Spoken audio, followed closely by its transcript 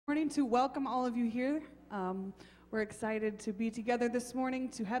Morning to welcome all of you here. We're excited to be together this morning,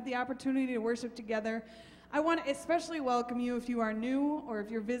 to have the opportunity to worship together. I want to especially welcome you if you are new or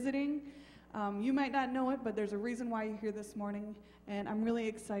if you're visiting. You might not know it, but there's a reason why you're here this morning, and I'm really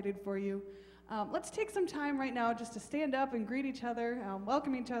excited for you. Let's take some time right now just to stand up and greet each other,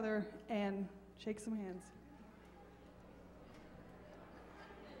 welcome each other, and shake some hands.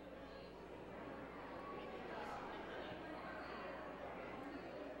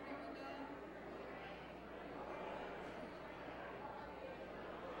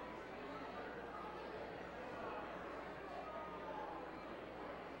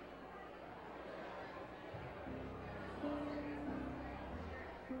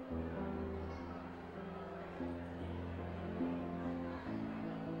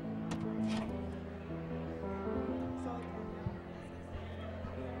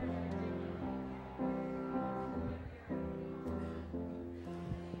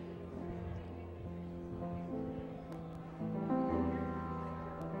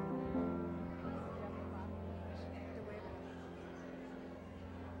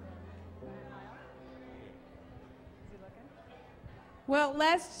 Well,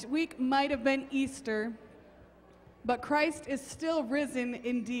 last week might have been Easter, but Christ is still risen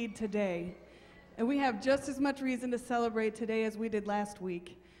indeed today. And we have just as much reason to celebrate today as we did last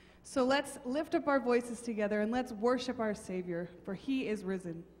week. So let's lift up our voices together and let's worship our Savior, for He is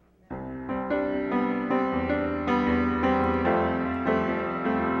risen.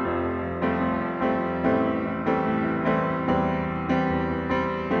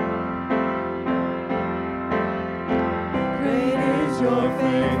 Your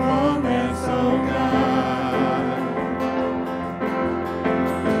faithfulness, O God.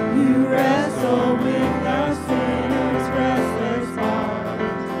 You wrestle with the sinner's restless heart.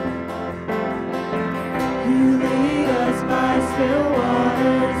 You lead us by still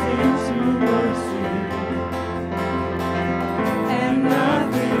waters into mercy, and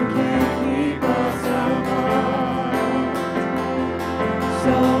nothing can keep us apart.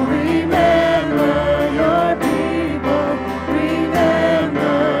 So remember your people.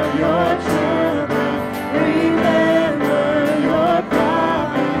 Remember your children.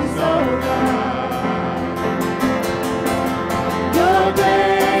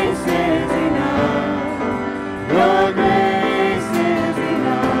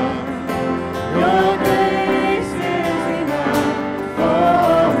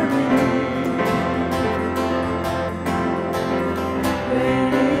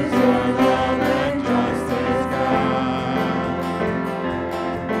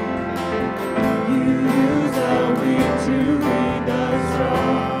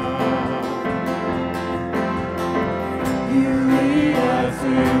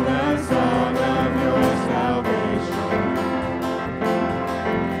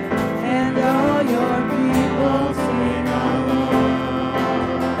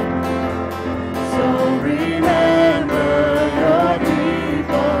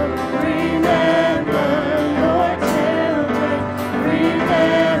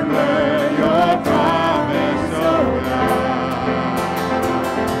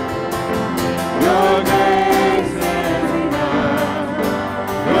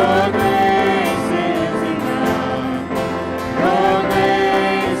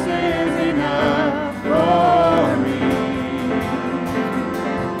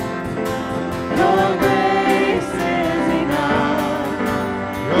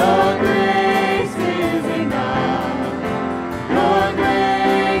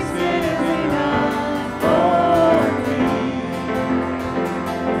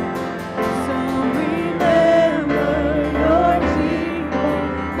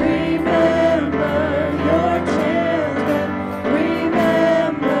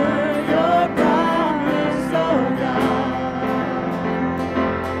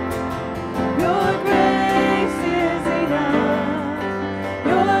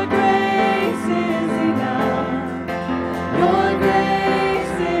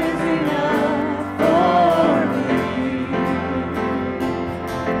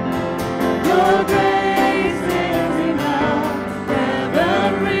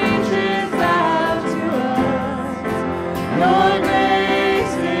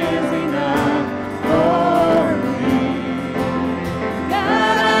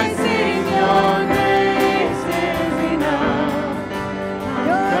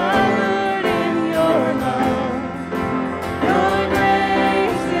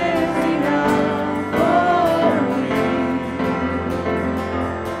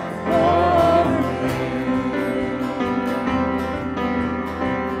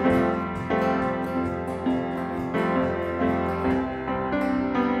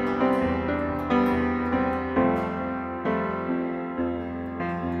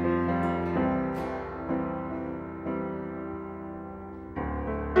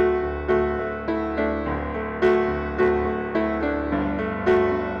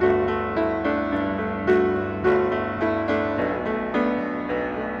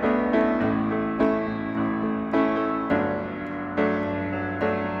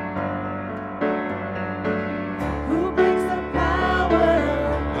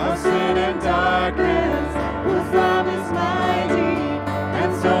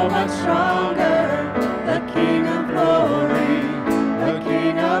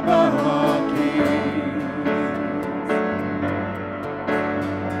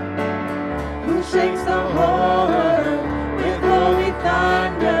 who shakes the whole earth with holy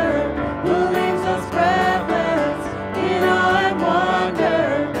thunder, who leaves us breathless in awe and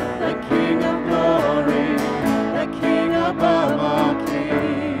wonder, the King of glory, the King above all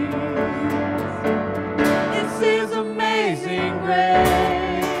kings. It's His amazing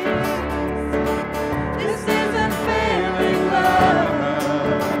grace. This is unfailing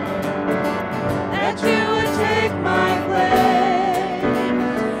love, that you would take my place,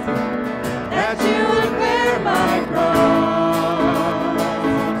 that you would bear my cross,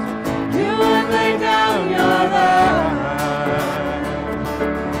 you would lay down your life,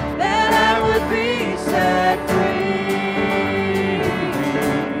 that I would be set free.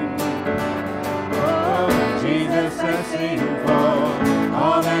 Oh, Jesus, I sing for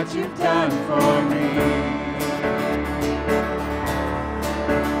all that you've done for me.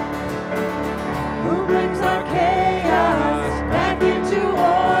 Who brings our chaos back into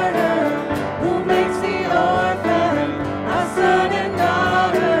order? Who makes the orphan a son and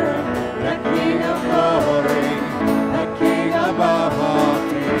daughter? The King of glory, the King above all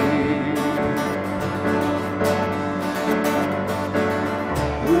kings.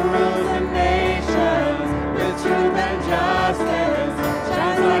 Who rules the nations with truth and justice,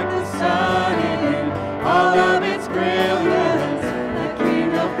 shines like the sun in all of its brilliance. The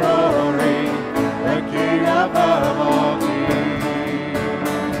King of glory, the King above all kings.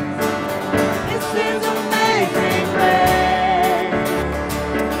 This is amazing grace.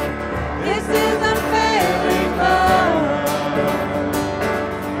 This is unfailing love,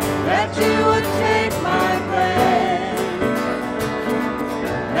 that you would take my place,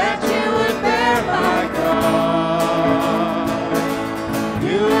 that you would bear my cross,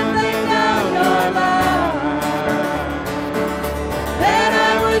 you would lay down your life, that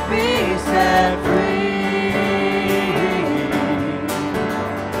I would be set free.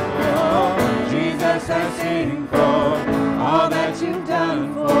 Oh, Jesus, I sing for all that you've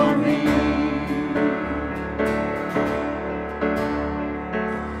done for me.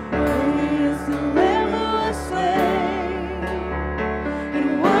 Worthy is the Lamb who was slain, and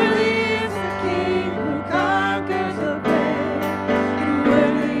worthy is the King who conquers the grave, and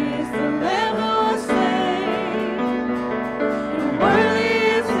worthy is the Lamb who was slain, and worthy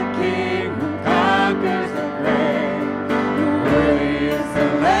is the King who conquers the grave, and worthy is the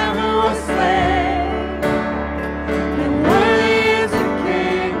Lamb who was slain, and worthy is the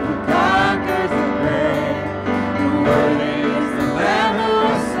King who conquers the grave, and worthy is the Lamb who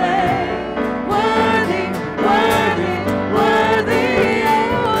was slain. Worthy, worthy, worthy,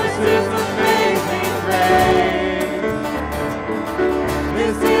 oh, this is amazing grace.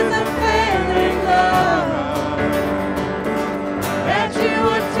 This is unfailing love, that you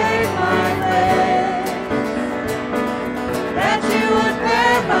would take my place, that you would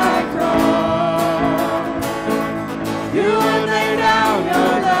bear my cross, you would lay down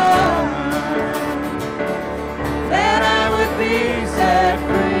your life, that I would be set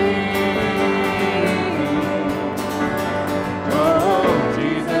free. Oh,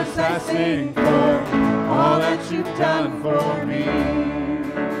 Jesus, I sing for all that you've done for me.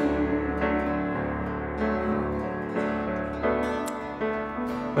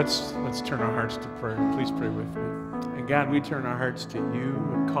 Let's turn our hearts to prayer. Please pray with me. And God, we turn our hearts to you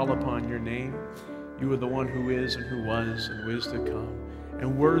and call upon your name. You are the one who is and who was and who is to come.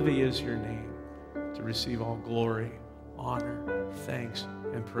 And worthy is your name to receive all glory, honor, thanks,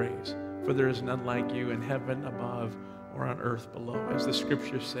 and praise. For there is none like you in heaven above or on earth below. As the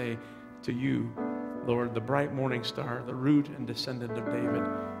scriptures say, to you, Lord, the bright morning star, the root and descendant of David,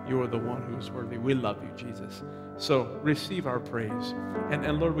 you are the one who is worthy. We love you, Jesus. So receive our praise.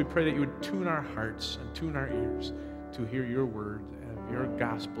 And Lord, we pray that you would tune our hearts and tune our ears to hear your word and your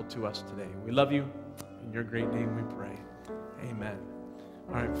gospel to us today. We love you. In your great name we pray. Amen.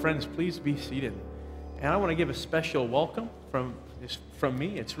 All right, friends, please be seated. And I want to give a special welcome from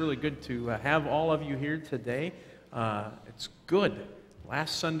me. It's really good to have all of you here today. It's good.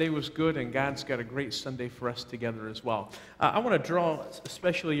 Last Sunday was good, and God's got a great Sunday for us together as well. I want to draw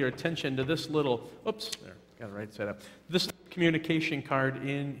especially your attention to this little, there, got it right side up. This communication card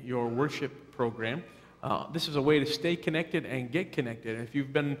in your worship program. This is a way to stay connected and get connected. And if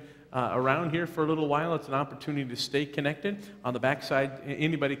you've been around here for a little while, it's an opportunity to stay connected. On the backside,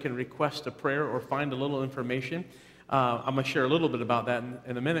 anybody can request a prayer or find a little information. I'm going to share a little bit about that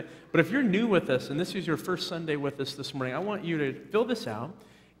in a minute. But if you're new with us, and this is your first Sunday with us this morning, I want you to fill this out.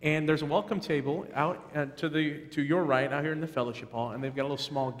 And there's a welcome table out to your right, out here in the fellowship hall, and they've got a little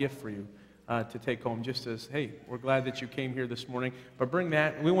small gift for you to take home, just as, hey, we're glad that you came here this morning. But bring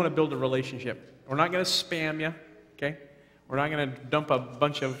that, and we want to build a relationship. We're not going to spam you, okay? We're not going to dump a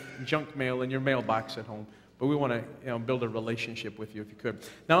bunch of junk mail in your mailbox at home, but we want to build a relationship with you if you could.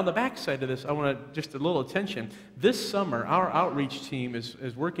 Now, on the back side of this, I want to just a little attention. This summer, our outreach team is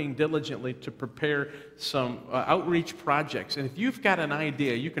working diligently to prepare some outreach projects. And if you've got an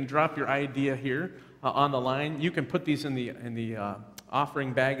idea, you can drop your idea here on the line. You can put these in the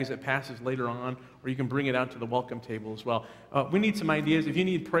offering bag as it passes later on, or you can bring it out to the welcome table as well. We need some ideas. If you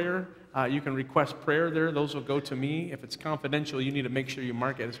need prayer, you can request prayer there. Those will go to me. If it's confidential, you need to make sure you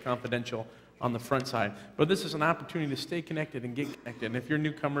mark it as confidential on the front side. But this is an opportunity to stay connected and get connected. And if you're a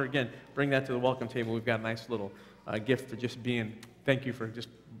newcomer, again, bring that to the welcome table. We've got a nice little gift for just being. Thank you for just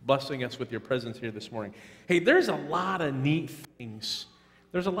blessing us with your presence here this morning. Hey, there's a lot of neat things.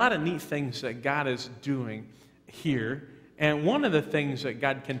 There's a lot of neat things that God is doing here. And one of the things that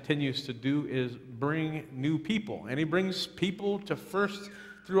God continues to do is bring new people. And He brings people to first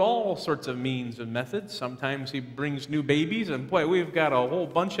through all sorts of means and methods. Sometimes He brings new babies, and boy, we've got a whole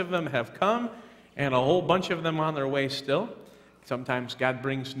bunch of them have come, and a whole bunch of them on their way still. Sometimes God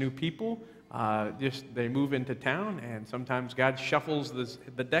brings new people. They move into town, and sometimes God shuffles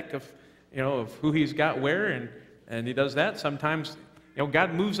the deck of who He's got where, and He does that. Sometimes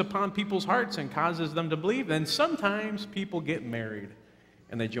God moves upon people's hearts and causes them to believe. And sometimes people get married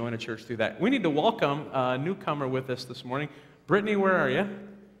and they join a church through that. We need to welcome a newcomer with us this morning. Brittany, where are you?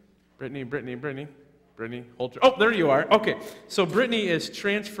 Brittany Holter. Oh, there you are. Okay, so Brittany is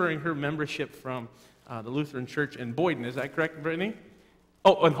transferring her membership from the Lutheran Church in Boyden. Is that correct, Brittany?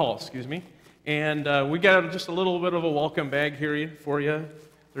 Oh, in Hall, excuse me. And we got just a little bit of a welcome bag here for you.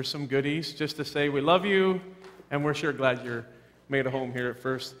 There's some goodies just to say we love you, and we're sure glad you're made a home here at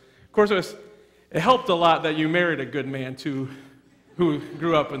First. Of course, it helped a lot that you married a good man, too, who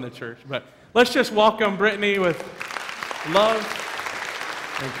grew up in the church. But let's just welcome Brittany with love,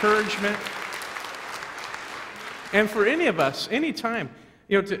 encouragement. And for any of us, anytime,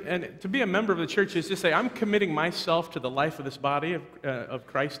 to be a member of the church is to say, I'm committing myself to the life of this body of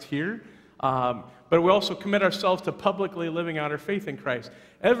Christ here. But we also commit ourselves to publicly living out our faith in Christ.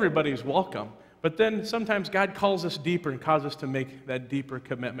 Everybody's welcome. But then sometimes God calls us deeper and calls us to make that deeper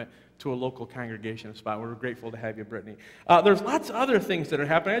commitment to a local congregation spot. We're grateful to have you, Brittany. There's lots of other things that are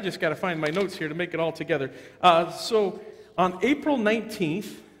happening. I just got to find my notes here to make it all together. So on April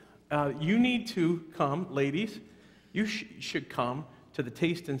 19th, you need to come, ladies. You should come to the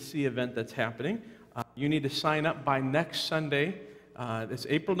Taste and See event that's happening. You need to sign up by next Sunday. It's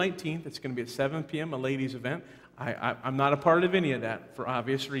April 19th. It's going to be at 7 p.m., a ladies' event. I'm not a part of any of that for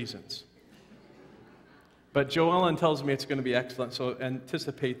obvious reasons. But Joellen tells me it's going to be excellent, so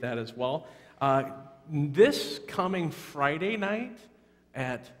anticipate that as well. This coming Friday night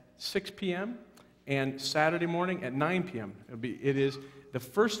at 6 p.m. and Saturday morning at 9 p.m. It is the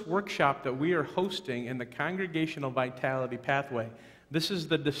first workshop that we are hosting in the Congregational Vitality Pathway. This is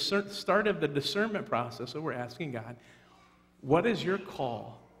the start of the discernment process that we're asking God, what is your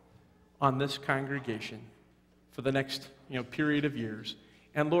call on this congregation for the next period of years?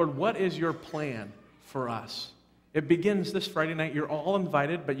 And Lord, what is your plan for us? It begins this Friday night. You're all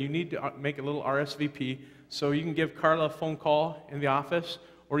invited, but you need to make a little RSVP. So you can give Carla a phone call in the office,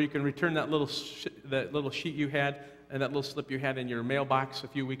 or you can return that little sheet you had and that little slip you had in your mailbox a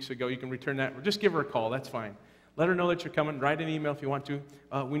few weeks ago. You can return that, or just give her a call. That's fine. Let her know that you're coming. Write an email if you want to.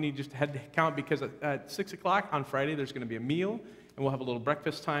 We need just to head count because at 6 o'clock on Friday there's going to be a meal, and we'll have a little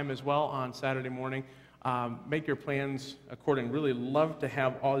breakfast time as well on Saturday morning. Make your plans according. Really love to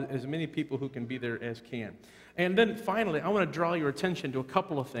have as many people who can be there as can. And then finally, I want to draw your attention to a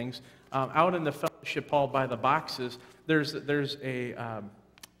couple of things. Out in the fellowship hall by the boxes, there's a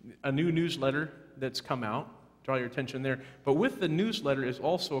new newsletter that's come out. Draw your attention there. But with the newsletter is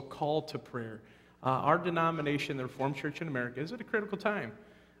also a call to prayer. Our denomination, the Reformed Church in America, is at a critical time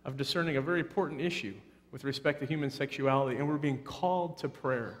of discerning a very important issue with respect to human sexuality, and we're being called to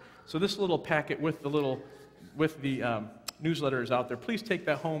prayer. So this little packet with the newsletter is out there. Please take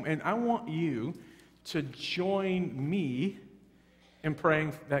that home, and I want you to join me in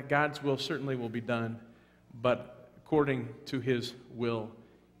praying that God's will certainly will be done, but according to His will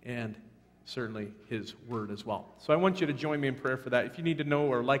and certainly His word as well. So I want you to join me in prayer for that. If you need to know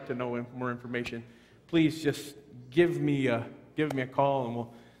or like to know more information, please just give me a call, and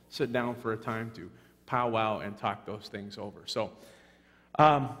we'll sit down for a time to powwow and talk those things over. So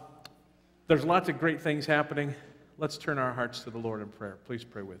there's lots of great things happening. Let's turn our hearts to the Lord in prayer. Please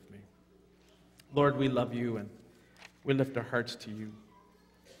pray with me. Lord, we love you, and we lift our hearts to you.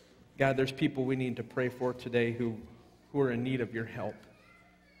 God, there's people we need to pray for today who are in need of your help.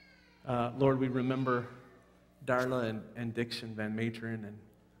 Lord, we remember Darla and Dixon Van Materen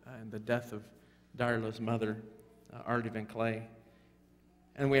and the death of Darla's mother Artie and Clay.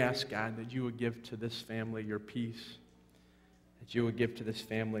 And we ask, God, that you would give to this family your peace, that you would give to this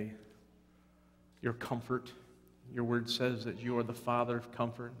family your comfort. Your word says that you are the Father of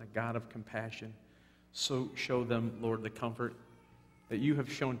comfort and the God of compassion. So show them, Lord, the comfort that you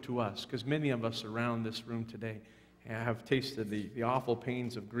have shown to us, because many of us around this room today have tasted the awful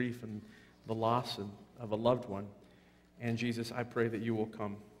pains of grief and the loss of a loved one. And Jesus, I pray that you will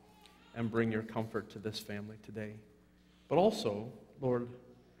come and bring your comfort to this family today. But also, Lord,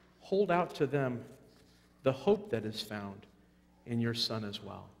 hold out to them the hope that is found in your Son as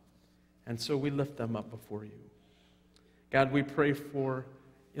well. And so we lift them up before you. God, we pray for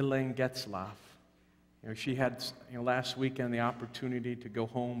Elaine Getzlaff. She had, last weekend the opportunity to go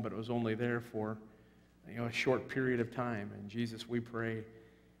home, but it was only there for, a short period of time. And Jesus, we pray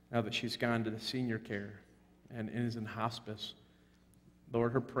now that she's gone to the senior care and is in hospice,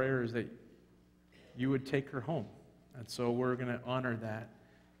 Lord, her prayer is that you would take her home. And so we're going to honor that.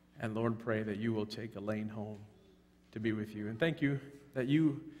 And Lord, pray that you will take Elaine home to be with you. And thank you that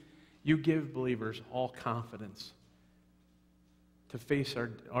you give believers all confidence to face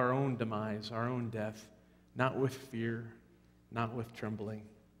our own demise, our own death, not with fear, not with trembling,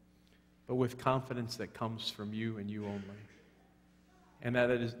 but with confidence that comes from you and you only. And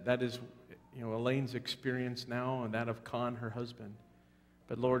that is Elaine's experience now, and that of Con, her husband.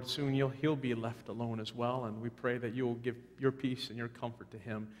 But Lord, soon he'll be left alone as well, and we pray that you will give your peace and your comfort to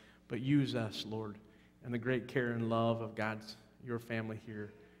him. But use us, Lord, and the great care and love of your family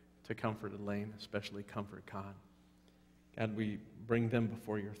here to comfort Elaine, especially comfort Con. God, we bring them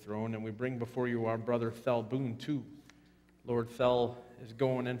before your throne, and we bring before you our brother Thel Boone, too. Lord, Thel is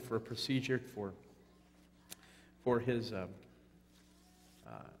going in for a procedure for his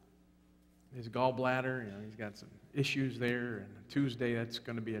gallbladder. He's got some issues there, and Tuesday that's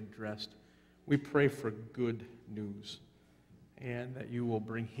going to be addressed. We pray for good news, and that you will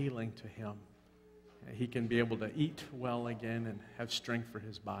bring healing to him. He can be able to eat well again and have strength for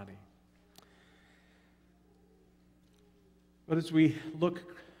his body. But as we look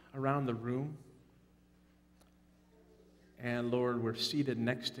around the room, and Lord, we're seated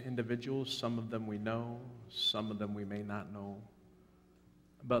next to individuals. Some of them we know, some of them we may not know.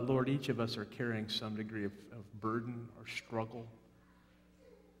 But Lord, each of us are carrying some degree of burden or struggle.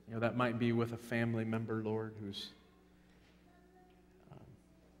 That might be with a family member, Lord, who's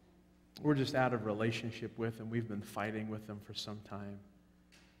we're just out of relationship with, and we've been fighting with them for some time.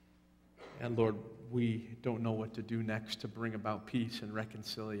 And Lord, we don't know what to do next to bring about peace and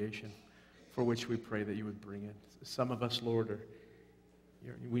reconciliation, for which we pray that you would bring it. Some of us, Lord,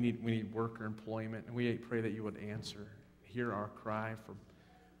 we need work or employment, and we pray that you would answer, hear our cry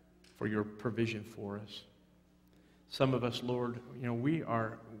for your provision for us. Some of us, Lord, we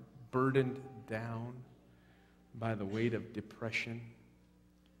are burdened down by the weight of depression.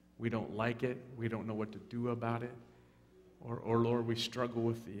 We don't like it. We don't know what to do about it. Or Lord, we struggle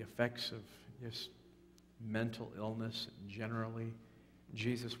with the effects of just mental illness generally.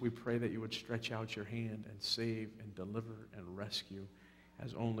 Jesus, we pray that you would stretch out your hand and save and deliver and rescue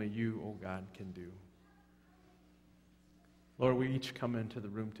as only you, oh God, can do. Lord, we each come into the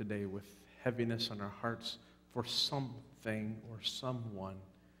room today with heaviness on our hearts for something or someone.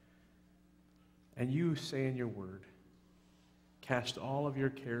 And you say in your word, cast all of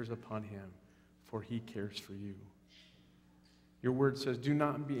your cares upon him, for he cares for you. Your word says, do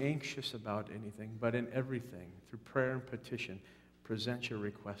not be anxious about anything, but in everything, through prayer and petition, present your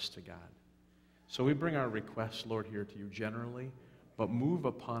requests to God. So we bring our requests, Lord, here to you generally, but move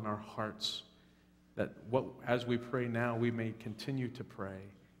upon our hearts that as we pray now, we may continue to pray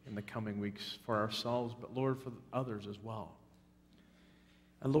in the coming weeks for ourselves, but Lord, for others as well.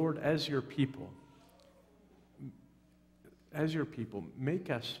 And Lord, as your people, make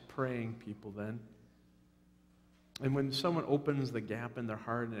us praying people then. And when someone opens the gap in their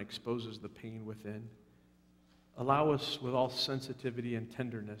heart and exposes the pain within, allow us with all sensitivity and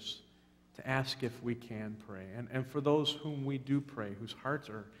tenderness to ask if we can pray. And for those whom we do pray, whose hearts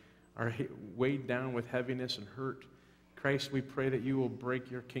are weighed down with heaviness and hurt, Christ, we pray that you will break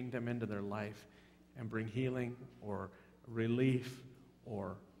your kingdom into their life and bring healing or relief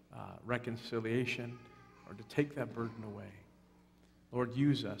or reconciliation, or to take that burden away. Lord,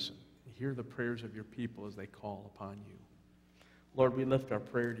 use us and hear the prayers of your people as they call upon you. Lord, we lift our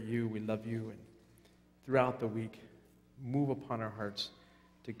prayer to you. We love you. And throughout the week, move upon our hearts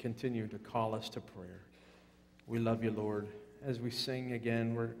to continue to call us to prayer. We love you, Lord. As we sing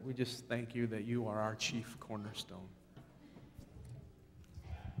again, we just thank you that you are our chief cornerstone.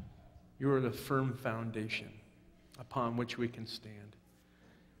 You are the firm foundation upon which we can stand.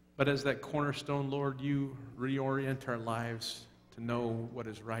 But as that cornerstone, Lord, you reorient our lives to know what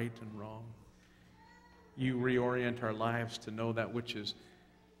is right and wrong. You reorient our lives to know that which is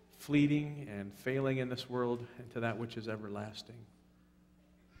fleeting and failing in this world and to that which is everlasting.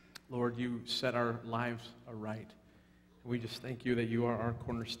 Lord, you set our lives aright. We just thank you that you are our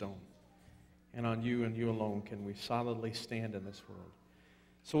cornerstone. And on you and you alone can we solidly stand in this world.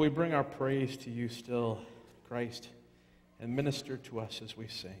 So we bring our praise to you still, Christ, and minister to us as we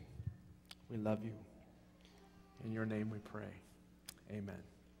sing. We love you. In your name we pray. Amen.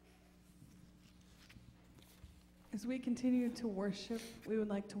 As we continue to worship, we would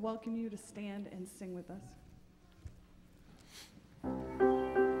like to welcome you to stand and sing with us.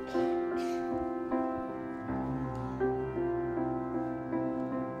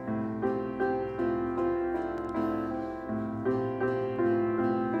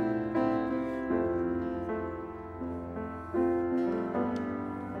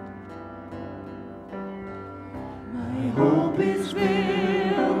 Hope is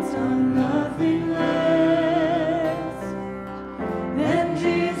built on nothing less than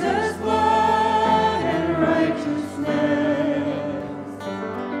Jesus' blood and righteousness.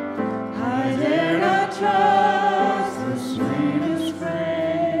 I dare not trust the sweetest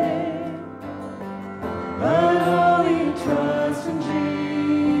frame, but only trust in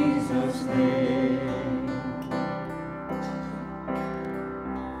Jesus' name.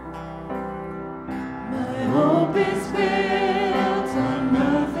 My hope is built on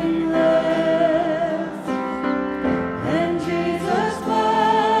nothing less than Jesus'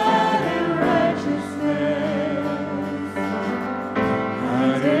 blood and righteousness.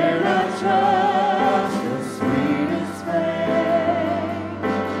 I dare not trust the sweetest fame,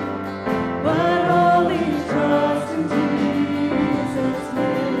 but only trust in Jesus'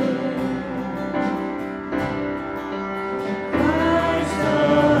 name. Christ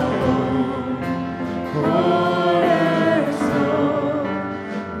alone, cornerstone,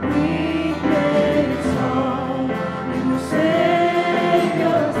 weak made strong in the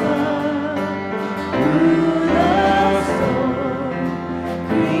Savior's love. Through the storm,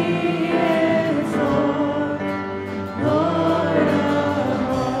 He is Lord, Lord of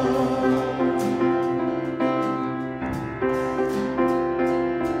all.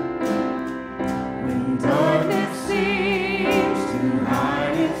 When darkness seems to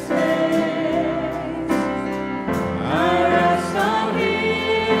hide its face, I rest on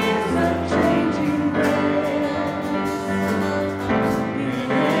His unchanging grace.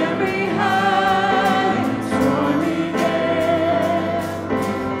 In every high and stormy gale,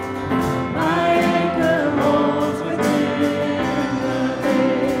 my anchor holds within the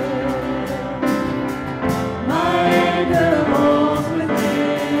veil. My anchor holds within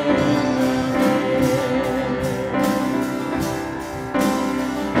the veil.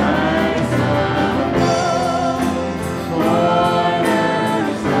 Christ alone,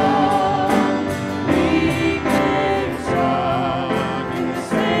 cornerstone, weak made strong in the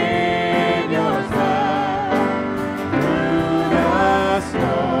Savior's love. Through the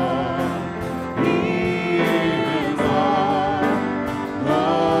storm, He is Lord,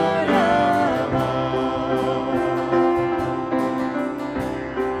 Lord of all.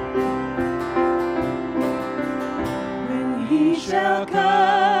 When He shall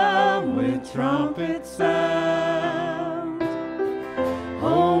come with trumpet sound,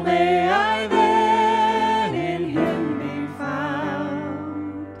 oh, may I then in Him be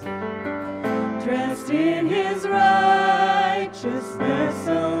found, dressed in His righteousness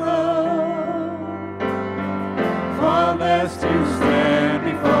alone, faultless to stand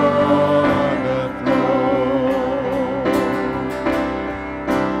before the throne.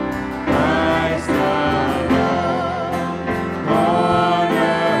 Christ alone,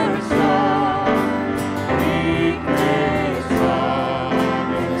 cornerstone, weak made strong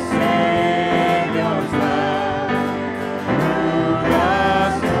in the Savior's love. Through the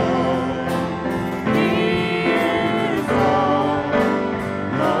storm, He is Lord,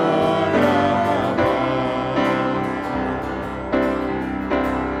 Lord of all.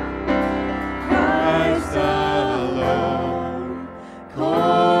 Christ alone,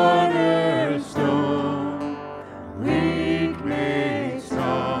 cornerstone, weak made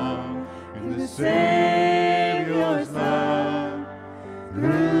strong in the Savior's love.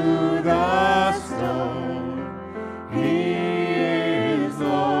 Through the storm, He is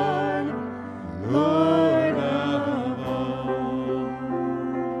Lord, Lord of all.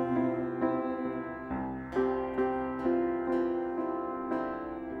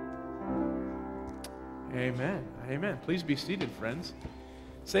 Amen. Amen. Please be seated, friends.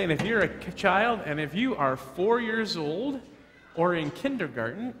 Saying if you're a child and if you are 4 years old, or in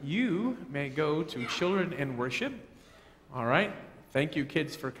kindergarten, you may go to Children in Worship. All right. Thank you,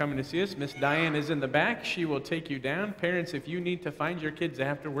 kids, for coming to see us. Miss Diane is in the back. She will take you down. Parents, if you need to find your kids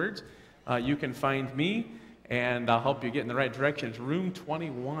afterwards, you can find me, and I'll help you get in the right direction. It's room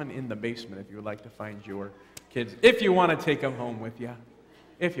 21 in the basement if you would like to find your kids, if you want to take them home with you,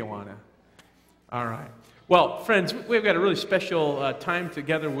 if you want to. All right. Well, friends, we've got a really special time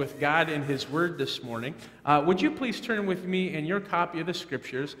together with God and His Word this morning. Would you please turn with me in your copy of the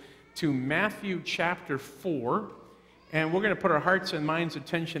Scriptures to Matthew chapter 4, and we're going to put our hearts and minds'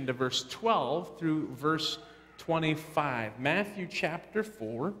 attention to verse 12 through verse 25. Matthew chapter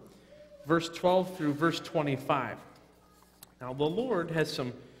 4, verse 12 through verse 25. Now, the Lord has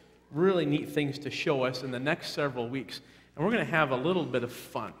some really neat things to show us in the next several weeks, and we're going to have a little bit of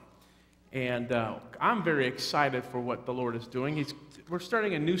fun. And I'm very excited for what the Lord is doing. We're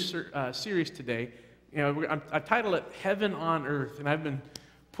starting a new series today. I titled it Heaven on Earth, and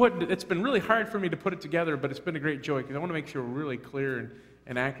it's been really hard for me to put it together, but it's been a great joy because I want to make sure we're really clear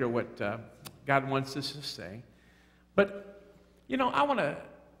and accurate what God wants us to say. But, I want to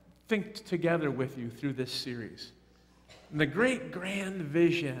think together with you through this series. The great grand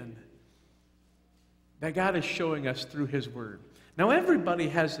vision that God is showing us through His Word. Now, everybody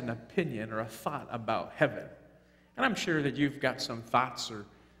has an opinion or a thought about heaven. And I'm sure that you've got some thoughts or,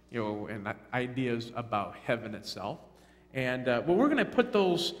 and ideas about heaven itself. And we're going to put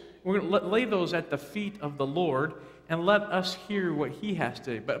those, we're going to lay those at the feet of the Lord and let us hear what He has to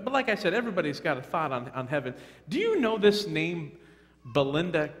say. But like I said, everybody's got a thought on heaven. Do you know this name,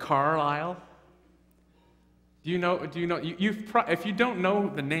 Belinda Carlisle? Do you know? If you don't know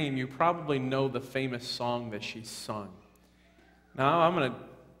the name, you probably know the famous song that she sung. Now, I'm going to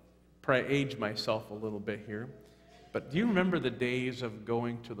probably age myself a little bit here, but do you remember the days of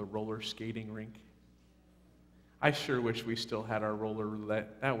going to the roller skating rink? I sure wish we still had our roller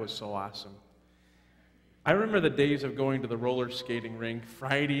roulette. That was so awesome. I remember the days of going to the roller skating rink,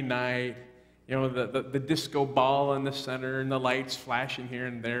 Friday night, the disco ball in the center and the lights flashing here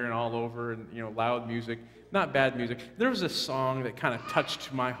and there and all over and, loud music. Not bad music. There was a song that kind of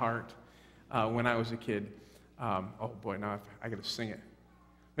touched my heart when I was a kid. Oh boy, now I got to sing it.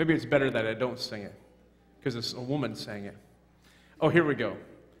 Maybe it's better that I don't sing it because it's a woman sang it. Oh, here we go.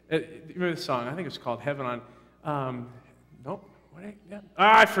 Remember the song? I think it's called Heaven on. Nope.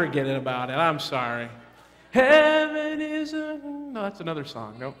 I forget it about it. I'm sorry. Heaven is a. No, that's another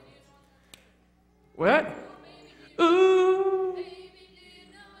song. Nope. What? Ooh.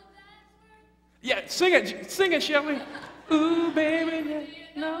 Yeah, sing it, shall we? Ooh, baby,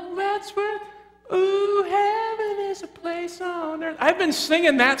 no, that's worth. Ooh, heaven is a place on earth. I've been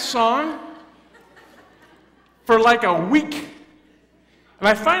singing that song for like a week. And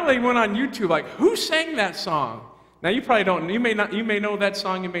I finally went on YouTube, like, who sang that song? Now, you probably don't, you may know that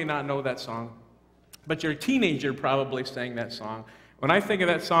song, you may not know that song. But your teenager probably sang that song. When I think of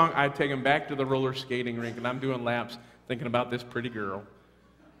that song, I take him back to the roller skating rink, and I'm doing laps thinking about this pretty girl.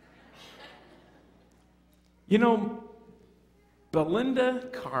 Belinda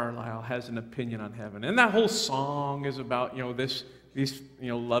Carlisle has an opinion on heaven, and that whole song is about these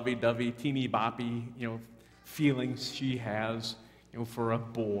lovey-dovey, teeny-boppy feelings she has for a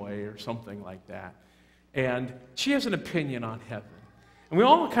boy or something like that, and she has an opinion on heaven, and we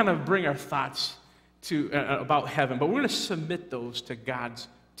all kind of bring our thoughts to about heaven, but we're going to submit those to God's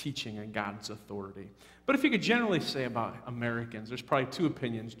teaching and God's authority. But if you could generally say about Americans, there's probably two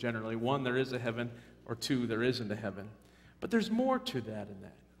opinions generally: one, there is a heaven, or two, there isn't a heaven. But there's more to that in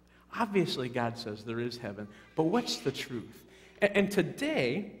that. Obviously, God says there is heaven, but what's the truth? And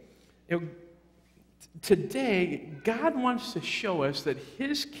today, God wants to show us that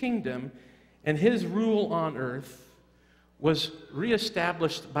His kingdom and His rule on earth was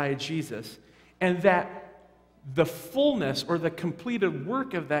reestablished by Jesus, and that the fullness or the completed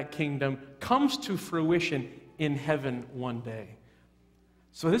work of that kingdom comes to fruition in heaven one day.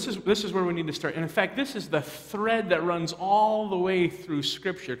 So this is where we need to start. And in fact, this is the thread that runs all the way through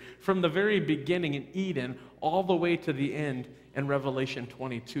Scripture, from the very beginning in Eden all the way to the end in Revelation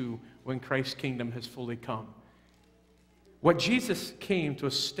 22, when Christ's kingdom has fully come. What Jesus came to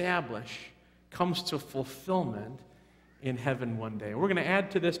establish comes to fulfillment in heaven one day. We're going to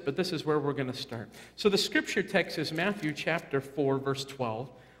add to this, but this is where we're going to start. So the Scripture text is Matthew chapter 4, verse 12.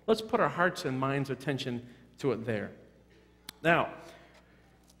 Let's put our hearts and minds' attention to it there. Now,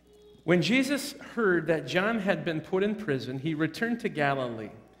 when Jesus heard that John had been put in prison, he returned to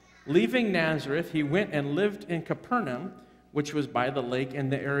Galilee. Leaving Nazareth, he went and lived in Capernaum, which was by the lake in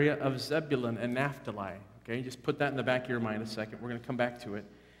the area of Zebulun and Naphtali. Okay, just put that in the back of your mind a second. We're going to come back to it.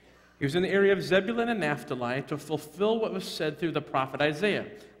 He was in the area of Zebulun and Naphtali to fulfill what was said through the prophet Isaiah.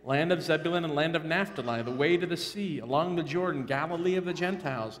 Land of Zebulun and land of Naphtali, the way to the sea, along the Jordan, Galilee of the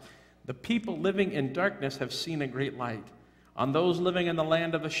Gentiles. The people living in darkness have seen a great light. On those living in the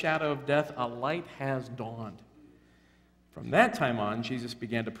land of the shadow of death, a light has dawned. From that time on, Jesus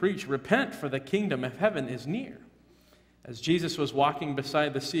began to preach, "Repent, for the kingdom of heaven is near." As Jesus was walking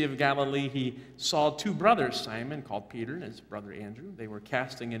beside the Sea of Galilee, he saw two brothers, Simon, called Peter, and his brother Andrew. They were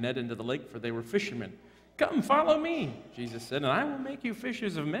casting a net into the lake, for they were fishermen. "Come, follow me," Jesus said, "and I will make you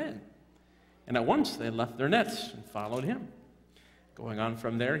fishers of men." And at once they left their nets and followed him. Going on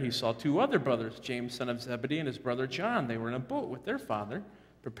from there, he saw two other brothers, James, son of Zebedee, and his brother John. They were in a boat with their father,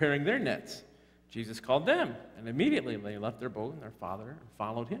 preparing their nets. Jesus called them, and immediately they left their boat and their father and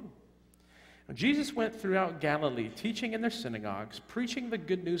followed him. Now, Jesus went throughout Galilee, teaching in their synagogues, preaching the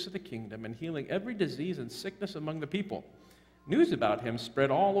good news of the kingdom, and healing every disease and sickness among the people. News about him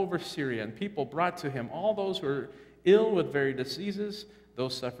spread all over Syria, and people brought to him all those who were ill with various diseases,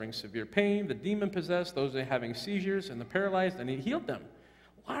 those suffering severe pain, the demon-possessed, those having seizures, and the paralyzed, and he healed them.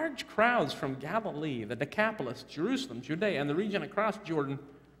 Large crowds from Galilee, the Decapolis, Jerusalem, Judea, and the region across Jordan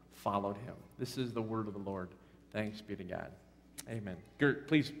followed him. This is the word of the Lord. Thanks be to God. Amen. Gert,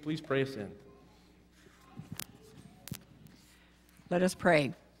 please pray us in. Let us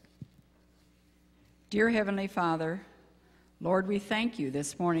pray. Dear Heavenly Father, Lord, we thank you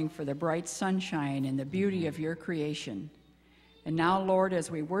this morning for the bright sunshine and the beauty of your creation. And now, Lord, as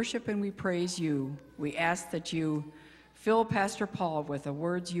we worship and we praise you, we ask that you fill Pastor Paul with the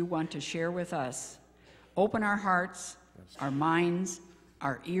words you want to share with us. Open our hearts, our minds,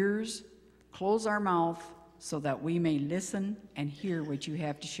 our ears, close our mouth so that we may listen and hear what you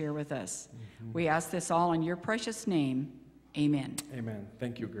have to share with us. We ask this all in your precious name. Amen. Amen.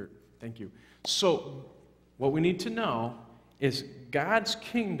 Thank you, Gert. Thank you. So, what we need to know is God's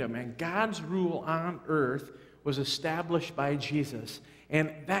kingdom and God's rule on earth was established by Jesus.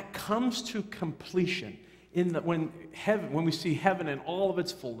 And that comes to completion when we see heaven in all of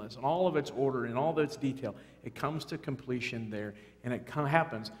its fullness, and all of its order, and all of its detail. It comes to completion there, and it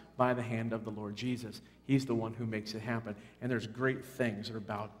happens by the hand of the Lord Jesus. He's the one who makes it happen, and there's great things that are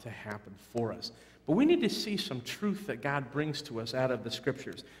about to happen for us. But we need to see some truth that God brings to us out of the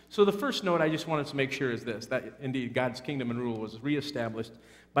Scriptures. So the first note I just wanted to make sure is this, that indeed God's kingdom and rule was reestablished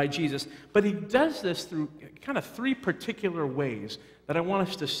by Jesus. But he does this through kind of three particular ways that I want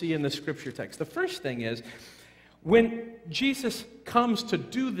us to see in the Scripture text. The first thing is, when Jesus comes to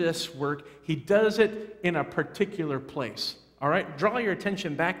do this work, he does it in a particular place. All right? Draw your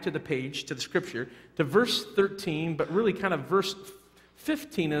attention back to the page, to the Scripture, to verse 13, but really kind of verse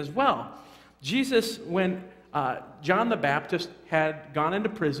 15 as well. Jesus, when John the Baptist had gone into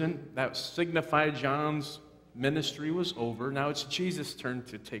prison, that signified John's ministry was over. Now it's Jesus' turn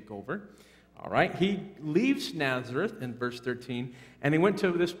to take over. All right? He leaves Nazareth in verse 13, and he went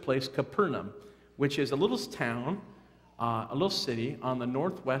to this place, Capernaum, which is a little town, a little city on the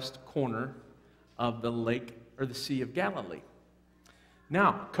northwest corner of the lake or the Sea of Galilee.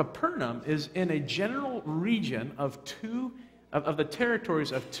 Now, Capernaum is in a general region of the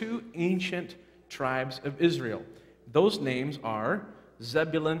territories of two ancient tribes of Israel. Those names are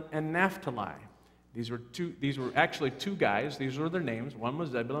Zebulun and Naphtali. These were actually two guys. These were their names. One was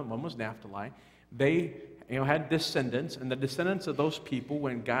Zebulun, one was Naphtali. They had descendants, and the descendants of those people,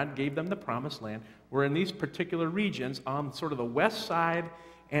 when God gave them the promised land, were in these particular regions on sort of the west side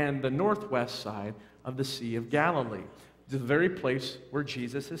and the northwest side of the Sea of Galilee, the very place where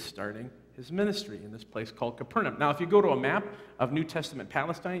Jesus is starting his ministry, in this place called Capernaum. Now, if you go to a map of New Testament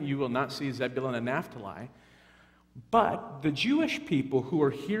Palestine, you will not see Zebulun and Naphtali. But the Jewish people who are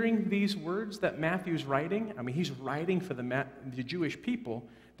hearing these words that Matthew's writing, he's writing for the Jewish people.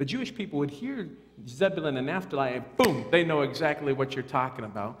 The Jewish people would hear Zebulun and Naphtali, and boom, they know exactly what you're talking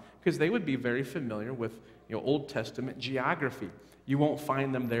about, because they would be very familiar with Old Testament geography. You won't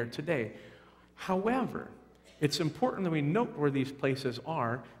find them there today. However, it's important that we note where these places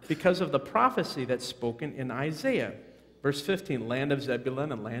are because of the prophecy that's spoken in Isaiah. Verse 15, land of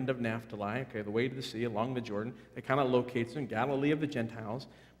Zebulun and land of Naphtali, okay, the way to the sea along the Jordan. It kind of locates in Galilee of the Gentiles.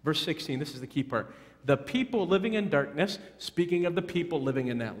 Verse 16, this is the key part. The people living in darkness, speaking of the people living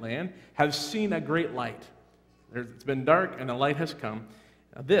in that land, have seen a great light. It's been dark and a light has come.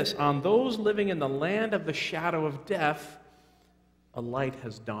 Now this, on those living in the land of the shadow of death, a light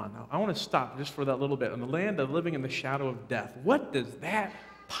has dawned. Now, I want to stop just for that little bit. On the land of living in the shadow of death. What does that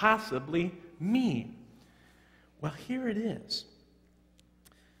possibly mean? Well, here it is.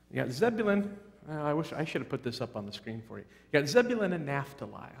 You got Zebulun. I wish I should have put this up on the screen for you. You got Zebulun and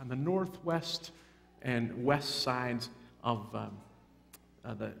Naphtali on the northwest and west sides of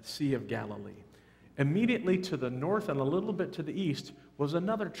the Sea of Galilee. Immediately to the north and a little bit to the east was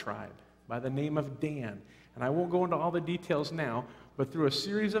another tribe by the name of Dan. And I won't go into all the details now, but through a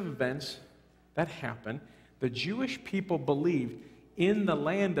series of events that happened, the Jewish people believed in the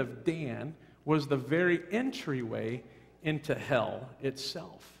land of Dan was the very entryway into hell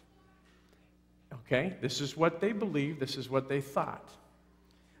itself. Okay? This is what they believed. This is what they thought.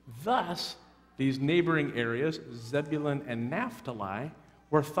 Thus, these neighboring areas, Zebulun and Naphtali,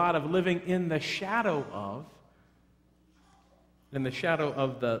 were thought of living in the shadow of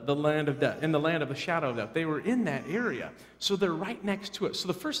the land of death, in the land of the shadow of death. They were in that area. So they're right next to it. So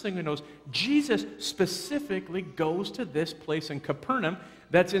the first thing we know is Jesus specifically goes to this place in Capernaum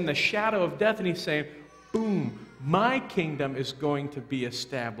that's in the shadow of death, and he's saying, boom, my kingdom is going to be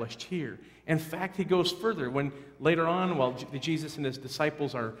established here. In fact, he goes further. When later on, while Jesus and his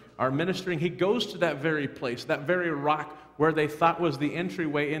disciples are ministering, he goes to that very place, that very rock where they thought was the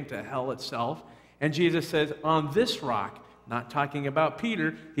entryway into hell itself. And Jesus says, on this rock, not talking about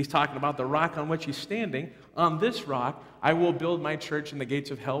Peter, he's talking about the rock on which he's standing. On this rock, I will build my church, and the gates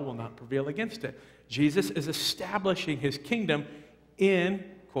of hell will not prevail against it. Jesus is establishing his kingdom in,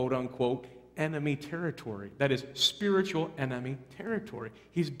 quote unquote, enemy territory. That is spiritual enemy territory.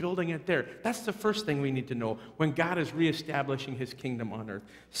 He's building it there. That's the first thing we need to know when God is reestablishing his kingdom on earth.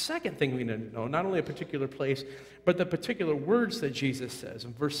 Second thing we need to know, not only a particular place, but the particular words that Jesus says.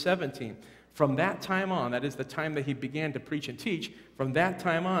 In verse 17, from that time on, that is the time that he began to preach and teach, from that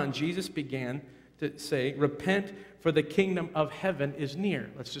time on, Jesus began to say, repent, for the kingdom of heaven is near.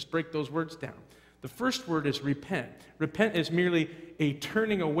 Let's just break those words down. The first word is repent. Repent is merely a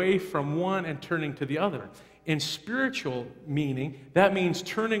turning away from one and turning to the other. In spiritual meaning, that means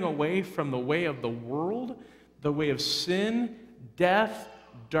turning away from the way of the world, the way of sin, death,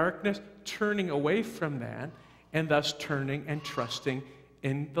 darkness, turning away from that, and thus turning and trusting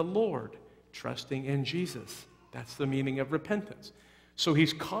in the Lord, trusting in Jesus. That's the meaning of repentance. So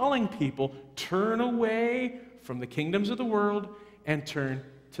he's calling people, turn away from the kingdoms of the world and turn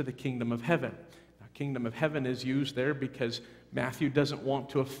to the kingdom of heaven. Kingdom of heaven is used there because Matthew doesn't want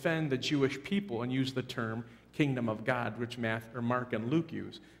to offend the Jewish people and use the term kingdom of God, which Mark and Luke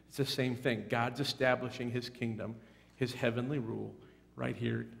use. It's the same thing. God's establishing his kingdom, his heavenly rule, right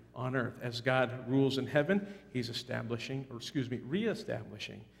here on earth. As God rules in heaven, he's reestablishing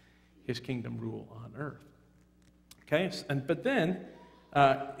his kingdom rule on earth. Okay, but then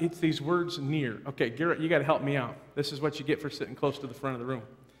it's these words near. Okay, Garrett, you got to help me out. This is what you get for sitting close to the front of the room.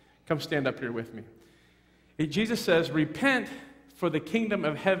 Come stand up here with me. Jesus says, repent, for the kingdom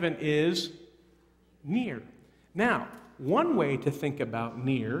of heaven is near. Now, one way to think about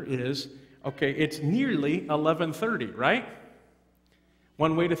near is, okay, it's nearly 11:30, right?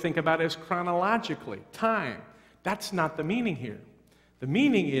 One way to think about it is chronologically, time. That's not the meaning here. The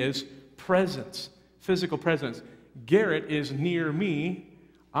meaning is presence, physical presence. Garrett is near me.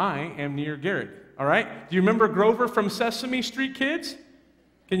 I am near Garrett. All right? Do you remember Grover from Sesame Street, kids?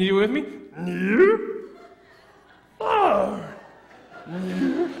 Can you do it with me? Near? Oh.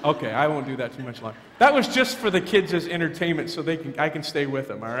 Okay, I won't do that too much longer. That was just for the kids as entertainment, so I can stay with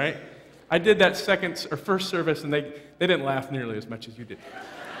them, all right? I did that first service, and they didn't laugh nearly as much as you did.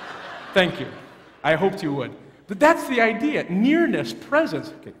 Thank you. I hoped you would. But that's the idea, nearness,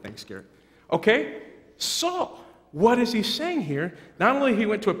 presence. Okay, thanks, Garrett. Okay, so what is he saying here? Not only he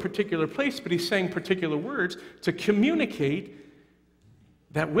went to a particular place, but he's saying particular words to communicate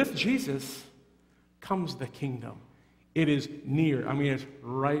that with Jesus comes the kingdom. It is near. I mean, it's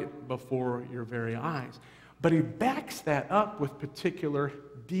right before your very eyes. But he backs that up with particular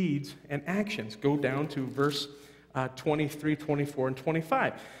deeds and actions. Go down to verse 23, 24, and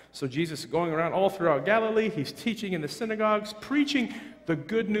 25. So Jesus is going around all throughout Galilee. He's teaching in the synagogues, preaching the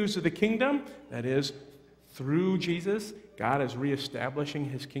good news of the kingdom. That is, through Jesus, God is reestablishing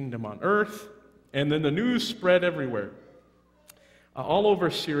his kingdom on earth. And then the news spread everywhere. All over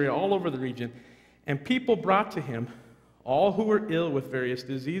Syria, all over the region. And people brought to him all who were ill with various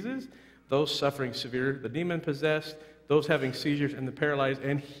diseases, those suffering severe, the demon-possessed, those having seizures, and the paralyzed,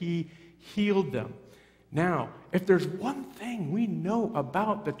 and he healed them. Now, if there's one thing we know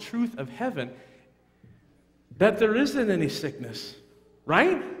about the truth of heaven, that there isn't any sickness,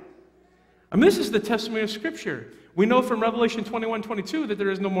 right? I mean, this is the testimony of Scripture. We know from Revelation 21:22 that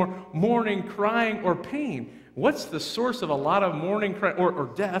there is no more mourning, crying, or pain. What's the source of a lot of mourning, or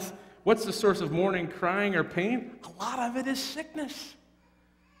death? What's the source of mourning, crying, or pain? A lot of it is sickness.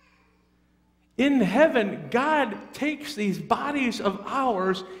 In heaven, God takes these bodies of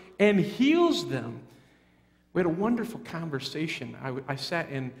ours and heals them. We had a wonderful conversation. I sat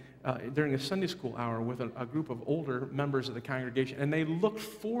in during a Sunday school hour with a group of older members of the congregation, and they looked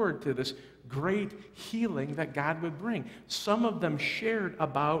forward to this great healing that God would bring. Some of them shared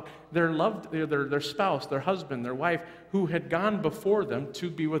about their spouse, their husband, their wife, who had gone before them to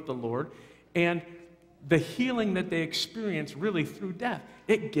be with the Lord, and the healing that they experienced really through death.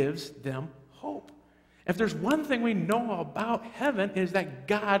 It gives them hope. If there's one thing we know about heaven is that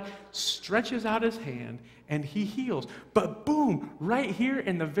God stretches out his hand and he heals. But boom, right here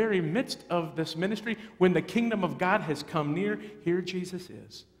in the very midst of this ministry, when the kingdom of God has come near, here Jesus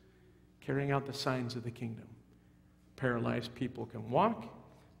is, carrying out the signs of the kingdom. Paralyzed people can walk.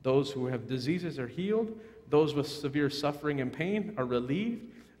 Those who have diseases are healed. Those with severe suffering and pain are relieved.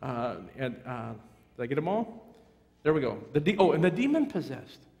 Did I get them all? There we go. And the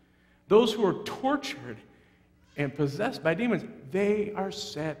demon-possessed. Those who are tortured and possessed by demons, they are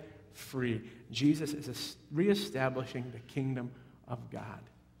set free. Jesus is reestablishing the kingdom of God,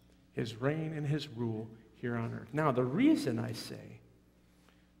 his reign and his rule here on earth. Now, the reason I say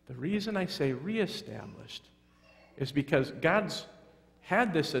reestablished is because God's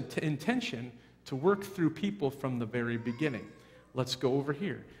had this intention to work through people from the very beginning. Let's go over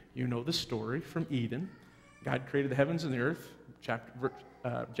here. You know the story from Eden. God created the heavens and the earth,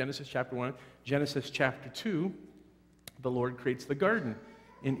 Genesis chapter 1. Genesis chapter 2, the Lord creates the garden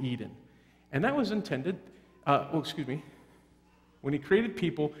in Eden. And that was intended, when he created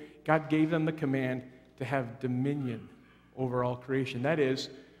people, God gave them the command to have dominion over all creation. That is,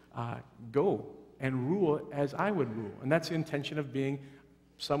 go and rule as I would rule. And that's the intention of being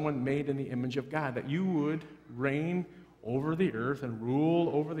someone made in the image of God, that you would reign over the earth and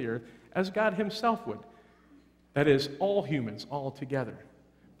rule over the earth as God himself would. That is, all humans, all together.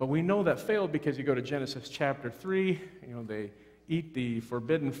 But we know that failed because you go to Genesis chapter 3, they eat the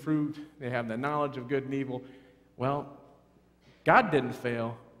forbidden fruit, they have the knowledge of good and evil. Well, God didn't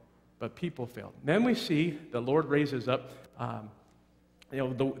fail, but people failed. Then we see the Lord raises up,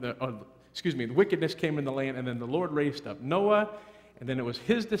 the wickedness came in the land, and then the Lord raised up Noah, and then it was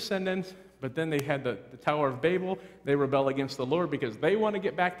his descendants, but then they had the Tower of Babel. They rebel against the Lord because they want to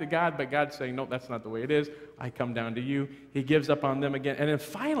get back to God, but God's saying, no, that's not the way it is. I come down to you. He gives up on them again. And then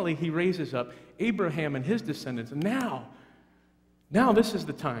finally, he raises up Abraham and his descendants. And now this is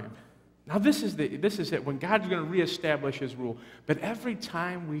the time. Now this is it, when God's going to reestablish his rule. But every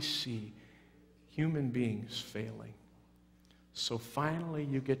time we see human beings failing, so finally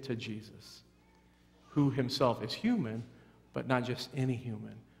you get to Jesus, who himself is human, but not just any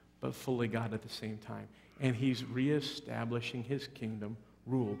human, but fully God at the same time. And he's reestablishing his kingdom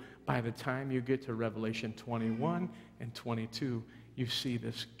rule. By the time you get to Revelation 21 and 22, you see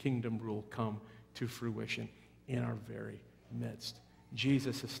this kingdom rule come to fruition in our very midst.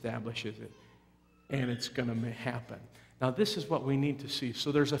 Jesus establishes it, and it's going to happen. Now, this is what we need to see.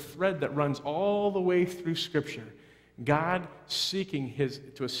 So there's a thread that runs all the way through Scripture. God seeking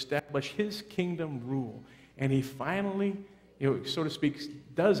to establish his kingdom rule. And he finally, so to speak,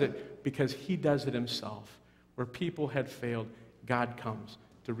 does it because he does it himself. Where people had failed, God comes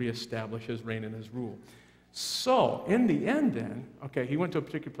to reestablish his reign and his rule. So, in the end then, he went to a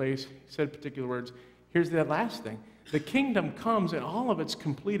particular place, he said particular words. Here's the last thing. The kingdom comes in all of its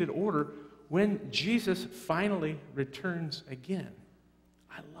completed order when Jesus finally returns again.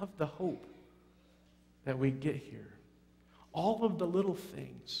 I love the hope that we get here. All of the little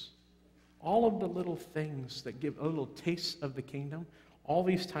things that give a little taste of the kingdom, all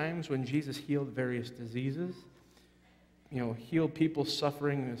these times when Jesus healed various diseases, healed people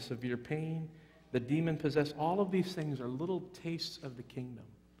suffering in severe pain, the demon-possessed, all of these things are little tastes of the kingdom.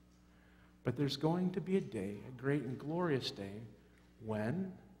 But there's going to be a day, a great and glorious day,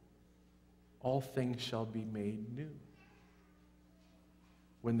 when all things shall be made new.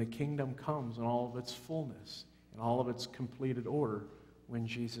 When the kingdom comes in all of its fullness, in all of its completed order, when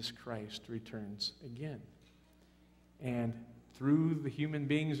Jesus Christ returns again. And through the human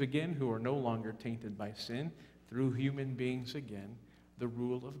beings again who are no longer tainted by sin, through human beings again, the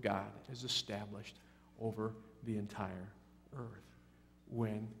rule of God is established over the entire earth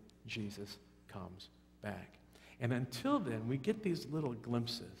when Jesus comes back. And until then, we get these little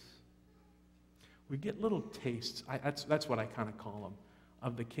glimpses. We get little tastes, that's what I kind of call them,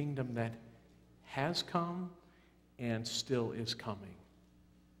 of the kingdom that has come and still is coming.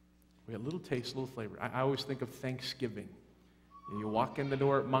 We get little taste, little flavor. I always think of Thanksgiving. You walk in the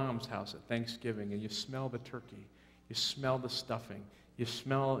door at Mom's house at Thanksgiving, and you smell the turkey. You smell the stuffing. You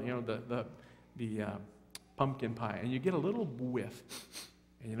smell, the pumpkin pie, and you get a little whiff,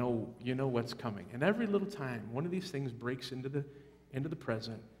 and you know what's coming. And every little time, one of these things breaks into the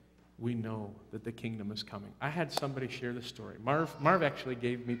present. we know that the kingdom is coming. I had somebody share the story. Marv actually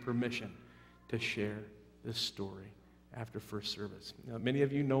gave me permission to share this story after first service. Now, many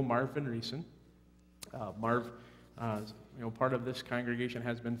of you know Marv and Reeson. Marv, part of this congregation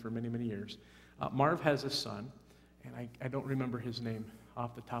has been for many, many years. Marv has a son, and I don't remember his name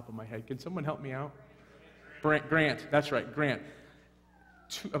off the top of my head. Can someone help me out? Grant, that's right, Grant.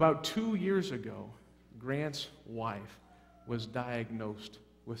 About 2 years ago, Grant's wife was diagnosed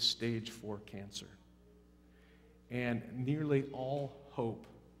with stage 4 cancer. And nearly all hope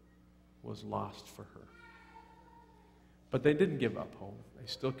was lost for her. But they didn't give up hope. They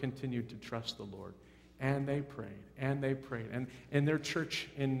still continued to trust the Lord. And they prayed, and they prayed. And in their church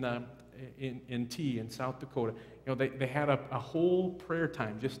in T in South Dakota, they had a whole prayer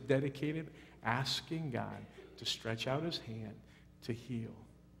time just dedicated, asking God to stretch out his hand to heal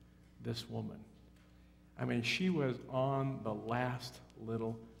this woman. I mean, she was on the last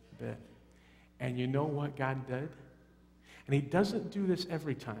little bit. And you know what God did? And he doesn't do this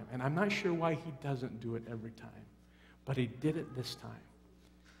every time. And I'm not sure why he doesn't do it every time. But he did it this time.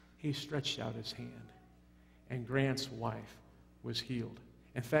 He stretched out his hand. And Grant's wife was healed.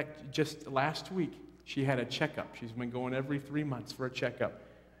 In fact, just last week, she had a checkup. She's been going every 3 months for a checkup.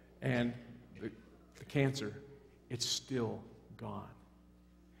 And the cancer, it's still gone.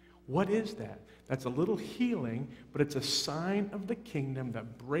 What is that? That's a little healing, but it's a sign of the kingdom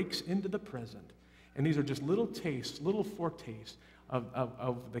that breaks into the present. And these are just little tastes, little foretastes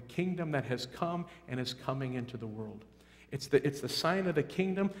of the kingdom that has come and is coming into the world. It's the sign of the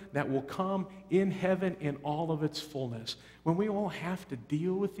kingdom that will come in heaven in all of its fullness. When we won't have to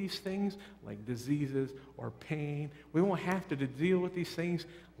deal with these things like diseases or pain, we won't have to deal with these things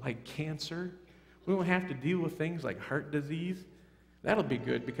like cancer. We won't have to deal with things like heart disease. That'll be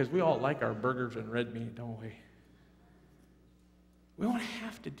good because we all like our burgers and red meat, don't we? We won't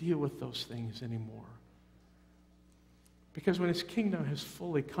have to deal with those things anymore. Because when his kingdom has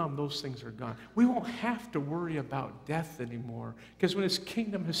fully come, those things are gone. We won't have to worry about death anymore. Because when his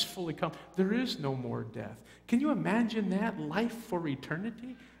kingdom has fully come, there is no more death. Can you imagine that? Life for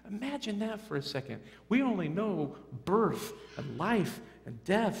eternity? Imagine that for a second. We only know birth and life and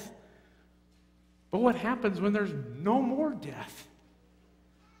death. But what happens when there's no more death?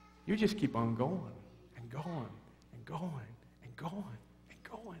 You just keep on going and going and going and going and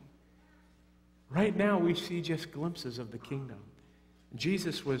going. Right now, we see just glimpses of the kingdom.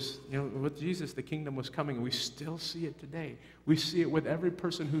 Jesus was, with Jesus, the kingdom was coming, and we still see it today. We see it with every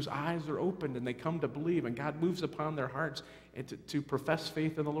person whose eyes are opened, and they come to believe, and God moves upon their hearts and to profess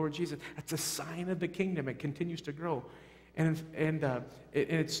faith in the Lord Jesus. That's a sign of the kingdom. It continues to grow. And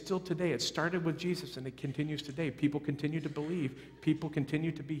it's still today. It started with Jesus, and it continues today. People continue to believe. People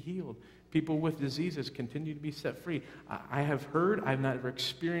continue to be healed. People with diseases continue to be set free. I have heard, I've never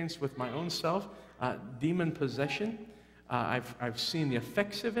experienced with my own self, demon possession. I've seen the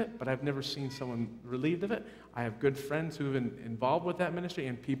effects of it, but I've never seen someone relieved of it. I have good friends who have been involved with that ministry,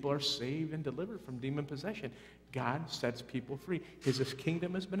 and people are saved and delivered from demon possession. God sets people free. His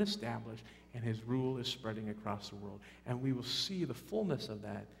kingdom has been established, and his rule is spreading across the world. And we will see the fullness of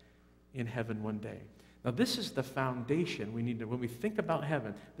that in heaven one day. Now, this is the foundation we need to, when we think about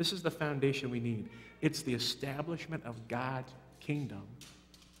heaven, this is the foundation we need. It's the establishment of God's kingdom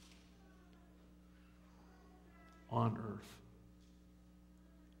on earth.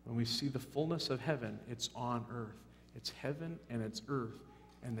 When we see the fullness of heaven, it's on earth. It's heaven and it's earth,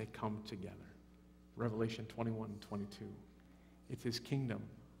 and they come together. Revelation 21 and 22. It's his kingdom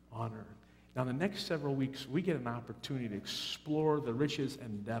on earth. Now, the next several weeks, we get an opportunity to explore the riches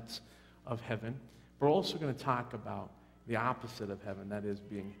and depths of heaven. We're also going to talk about the opposite of heaven, that is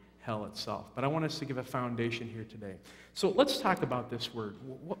being hell itself. But I want us to give a foundation here today. So let's talk about this word.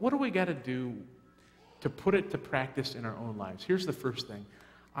 What do we got to do to put it to practice in our own lives? Here's the first thing.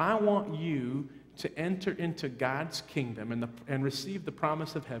 I want you to enter into God's kingdom and receive the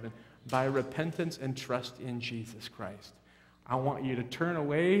promise of heaven by repentance and trust in Jesus Christ. I want you to turn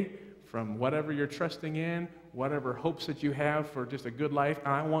away from whatever you're trusting in, whatever hopes that you have for just a good life.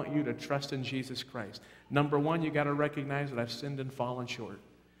 I want you to trust in Jesus Christ. Number one, you got to recognize that I've sinned and fallen short.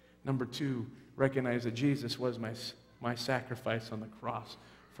 Number two, recognize that Jesus was my sacrifice on the cross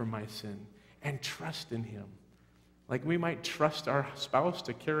for my sin. And trust in him. Like we might trust our spouse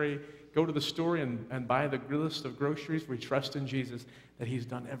to go to the store and buy the list of groceries. We trust in Jesus that he's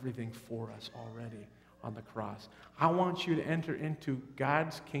done everything for us already on the cross. I want you to enter into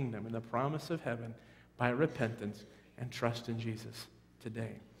God's kingdom and the promise of heaven by repentance and trust in Jesus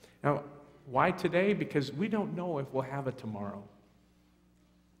today. Now, why today? Because we don't know if we'll have it tomorrow.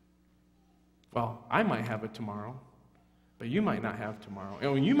 Well, I might have it tomorrow, but you might not have tomorrow.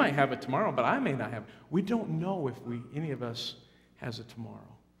 And you might have it tomorrow, but I may not have it. We don't know if any of us has a tomorrow.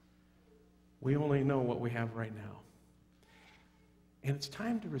 We only know what we have right now. And it's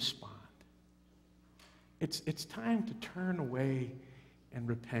time to respond. It's time to turn away and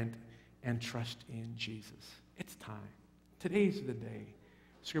repent and trust in Jesus. It's time. Today's the day.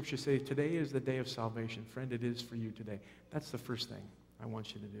 Scripture says today is the day of salvation. Friend, it is for you today. That's the first thing I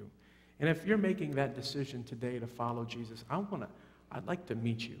want you to do. And if you're making that decision today to follow Jesus, I'd like to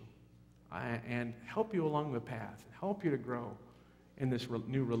meet you and help you along the path, help you to grow in this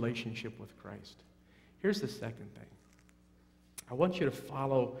new relationship with Christ. Here's the second thing. I want you to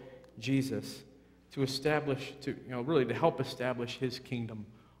follow Jesus to establish, really to help establish his kingdom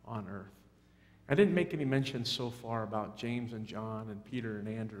on earth. I didn't make any mention so far about James and John and Peter and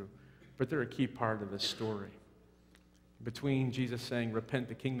Andrew, but they're a key part of this story. Between Jesus saying, repent,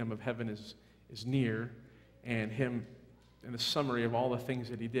 the kingdom of heaven is near, and him, in the summary of all the things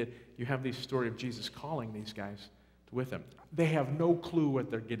that he did, you have the story of Jesus calling these guys with him. They have no clue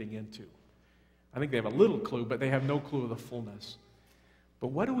what they're getting into. I think they have a little clue, but they have no clue of the fullness. But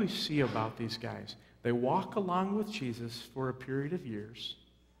what do we see about these guys? They walk along with Jesus for a period of years.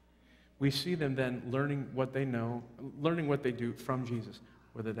 We see them then learning what they know, learning what they do from Jesus,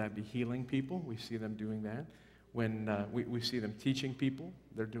 whether that be healing people. We see them doing that. When we see them teaching people,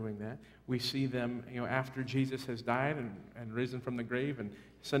 they're doing that. We see them, after Jesus has died and risen from the grave and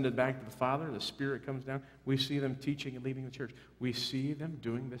ascended back to the Father, the Spirit comes down. We see them teaching and leading the church. We see them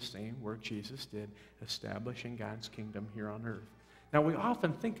doing the same work Jesus did, establishing God's kingdom here on earth. Now, we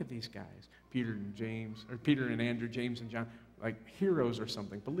often think of these guys, Peter and Andrew, James and John, like heroes or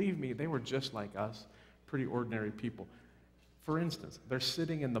something. Believe me, they were just like us, pretty ordinary people. For instance, they're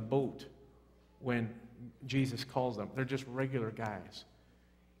sitting in the boat when Jesus calls them. They're just regular guys.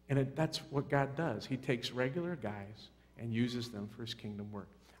 And that's what God does. He takes regular guys and uses them for his kingdom work.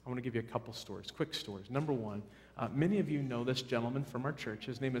 I want to give you a couple stories, quick stories. Number one, many of you know this gentleman from our church.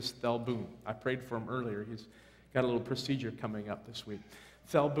 His name is Thel Boone. I prayed for him earlier. He's got a little procedure coming up this week.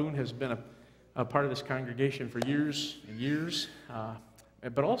 Thel Boone has been a part of this congregation for years and years,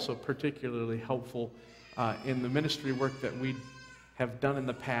 but also particularly helpful in the ministry work that we have done in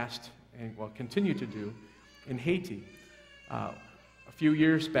the past and will continue to do in Haiti. A few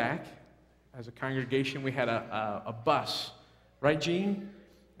years back, as a congregation, we had a bus. Right, Gene?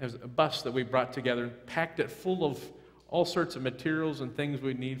 It was a bus that we brought together, packed it full of all sorts of materials and things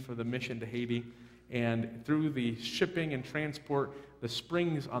we need for the mission to Haiti. And through the shipping and transport, the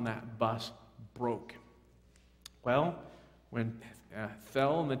springs on that bus broke. Well, when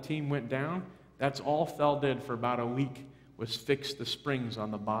Thel and the team went down, that's all Thel did for about a week was fix the springs on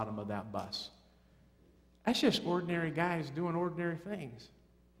the bottom of that bus. That's just ordinary guys doing ordinary things.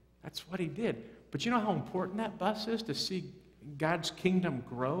 That's what he did. But you know how important that bus is to see God's kingdom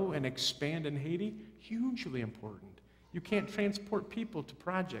grow and expand in Haiti? Hugely important. You can't transport people to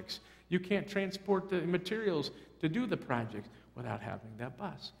projects. You can't transport the materials to do the projects without having that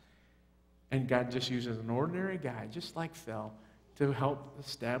bus. And God just uses an ordinary guy, just like Thel, to help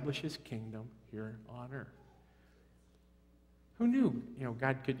establish his kingdom here on earth. Who knew,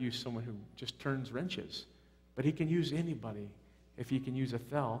 God could use someone who just turns wrenches? But he can use anybody if he can use a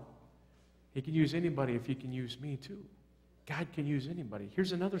Thel. He can use anybody if he can use me too. God can use anybody.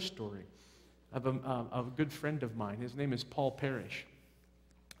 Here's another story of a good friend of mine. His name is Paul Parrish.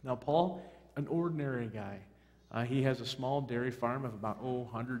 Now, Paul, an ordinary guy. He has a small dairy farm of about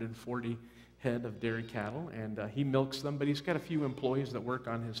 140 head of dairy cattle, and he milks them, but he's got a few employees that work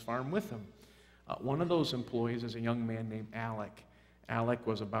on his farm with him. One of those employees is a young man named Alec. Alec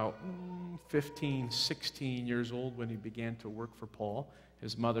was about 15, 16 years old when he began to work for Paul.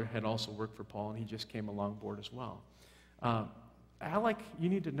 His mother had also worked for Paul, and he just came along board as well. Alec, you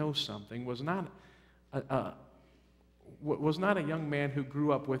need to know something, was not a young man who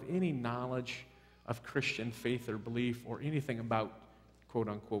grew up with any knowledge of Christian faith or belief or anything about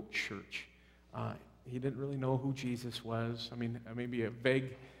quote-unquote church. He didn't really know who Jesus was. I mean, maybe a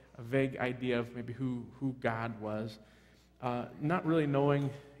vague idea of maybe who God was. Not really knowing,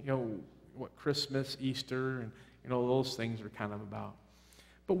 what Christmas, Easter, and those things are kind of about.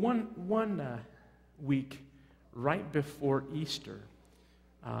 But one week, right before Easter,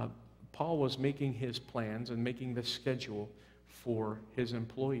 Paul was making his plans and making the schedule for his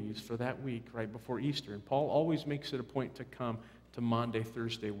employees for that week, right before Easter. And Paul always makes it a point to come to Maundy,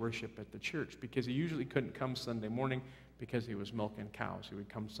 Thursday worship at the church because he usually couldn't come Sunday morning because he was milking cows. He would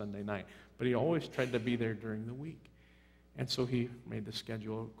come Sunday night. But he always tried to be there during the week. And so he made the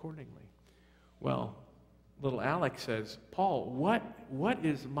schedule accordingly. Well, little Alex says, Paul, what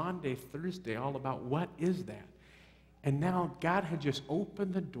is Maundy, Thursday all about? What is that? And now God had just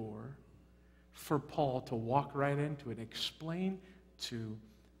opened the door for Paul to walk right into it, explain to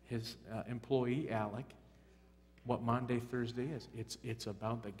his employee, Alec, what Maundy, Thursday is. It's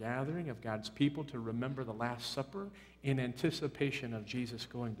about the gathering of God's people to remember the Last Supper in anticipation of Jesus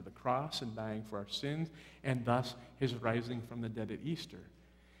going to the cross and dying for our sins, and thus his rising from the dead at Easter.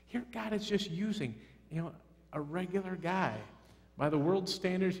 Here God is just using, a regular guy. By the world's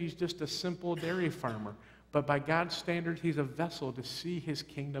standards, he's just a simple dairy farmer. But by God's standards, he's a vessel to see his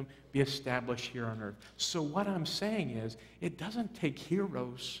kingdom be established here on earth. So what I'm saying is, it doesn't take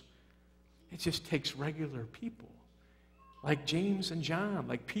heroes. It just takes regular people. Like James and John,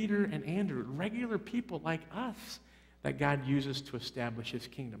 like Peter and Andrew, regular people like us that God uses to establish his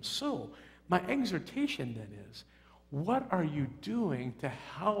kingdom. So my exhortation then is, what are you doing to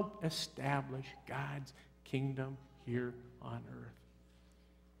help establish God's kingdom here on earth?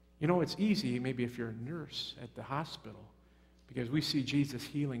 It's easy, maybe if you're a nurse at the hospital, because we see Jesus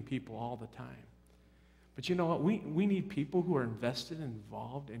healing people all the time. But you know what? We need people who are invested and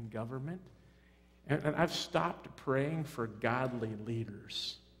involved in government. And I've stopped praying for godly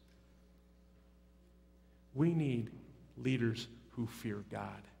leaders. We need leaders who fear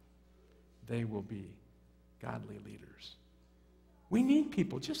God. They will be godly leaders. We need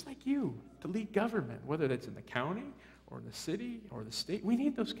people just like you to lead government, whether that's in the county or in the city or the state. We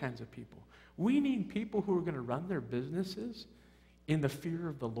need those kinds of people. We need people who are going to run their businesses in the fear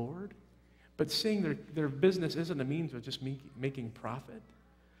of the Lord, but seeing their business isn't a means of just making profit,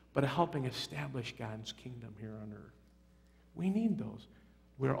 but helping establish God's kingdom here on earth. We need those.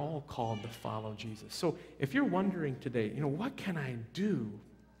 We're all called to follow Jesus. So if you're wondering today, what can I do?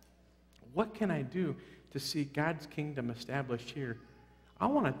 What can I do to see God's kingdom established here? I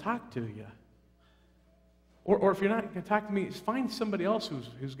want to talk to you. Or if you're not going to talk to me, find somebody else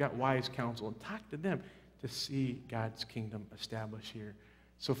who's got wise counsel and talk to them to see God's kingdom established here.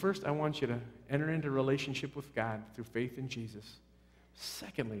 So first, I want you to enter into a relationship with God through faith in Jesus.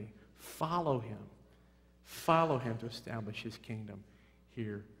 Secondly, follow him. Follow him to establish his kingdom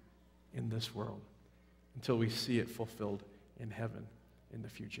here in this world until we see it fulfilled in heaven in the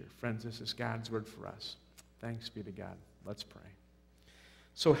future. Friends, this is God's word for us. Thanks be to God. Let's pray.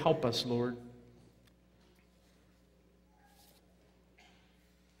 So help us, Lord.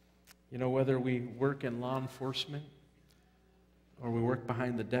 Whether we work in law enforcement or we work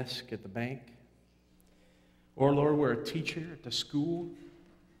behind the desk at the bank, or, Lord, we're a teacher at the school,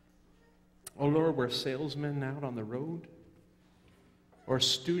 or, Lord, we're a salesman out on the road, or a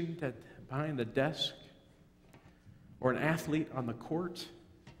student behind the desk, or an athlete on the court,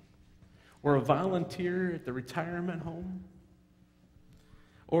 or a volunteer at the retirement home,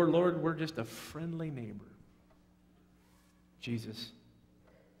 or, Lord, we're just a friendly neighbor. Jesus,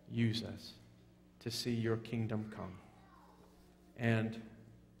 use us to see your kingdom come and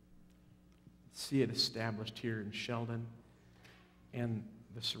see it established here in Sheldon and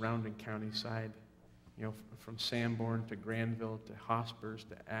the surrounding county side, from Sanborn to Granville to Hospers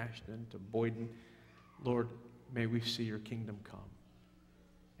to Ashton to Boyden. Lord, may we see your kingdom come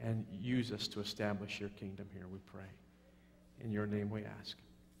and use us to establish your kingdom here, we pray. In your name we ask.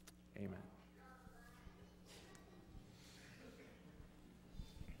 Amen.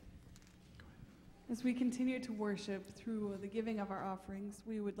 As we continue to worship through the giving of our offerings,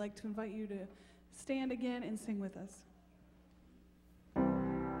 we would like to invite you to stand again and sing with us.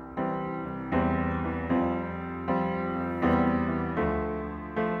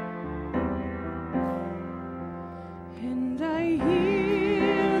 And I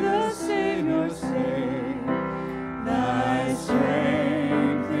hear the Savior say, thy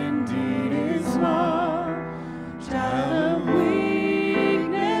strength indeed is small. Child of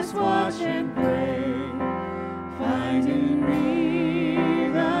weakness, watch and pray. Find in me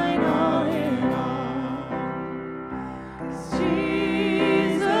thine all in all.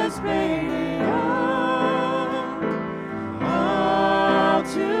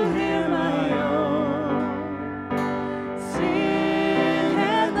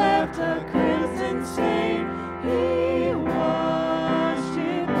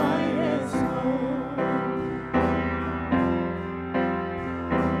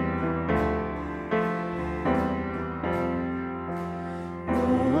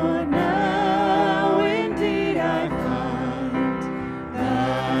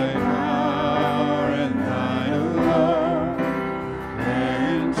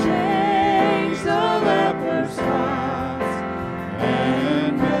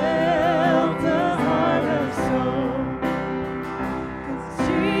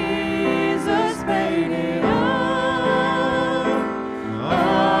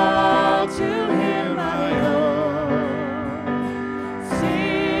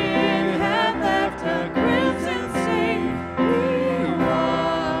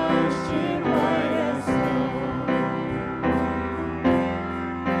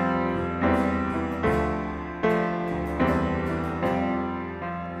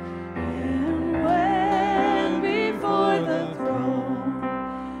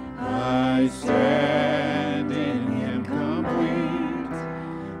 I stand in Him complete.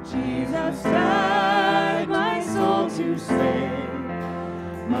 Jesus died my soul to save.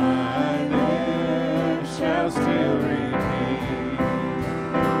 My lips shall still repeat.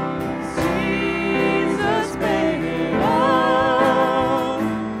 Jesus paid it all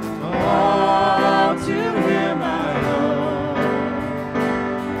to Him I owe.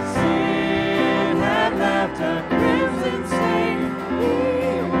 Sin had left a crimson stain. He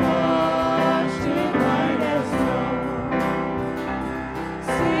washed it white as snow.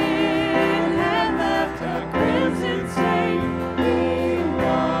 Sin had left a crimson stain. He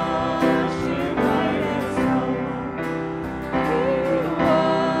washed it white as snow. He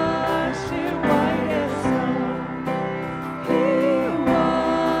washed it white as snow. He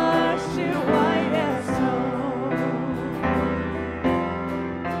washed it white as snow.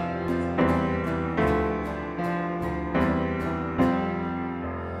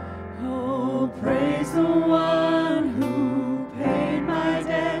 Oh, praise the one who paid my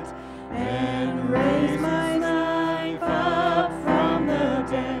debt and raised my life up from the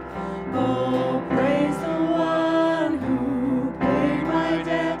dead. Oh, praise the one who paid my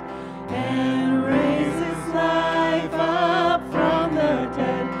debt and raised his life up from the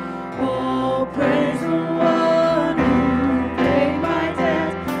dead. Oh, praise the one who paid my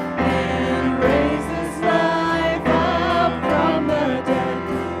debt and raised his life up from the dead.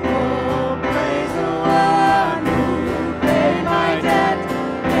 Oh, praise the one who paid my debt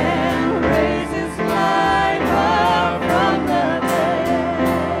and raised his life up from the dead.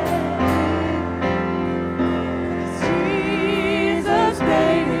 Jesus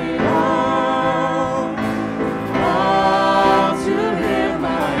paid it all to Him I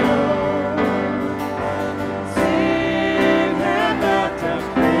owe. Sin had left a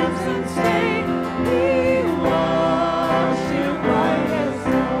crimson stain. He washed it white as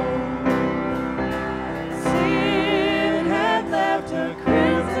snow. Sin had left a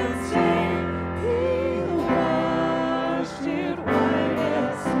crimson stain. He washed it white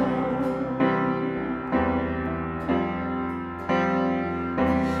as snow.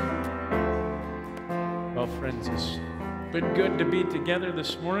 Well, friends, it's been good to be together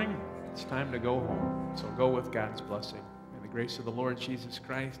this morning. It's time to go home. So go with God's blessing. May the grace of the Lord Jesus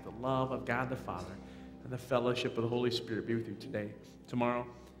Christ, the love of God the Father, and the fellowship of the Holy Spirit be with you today, tomorrow,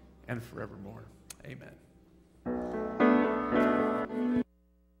 and forevermore. Amen.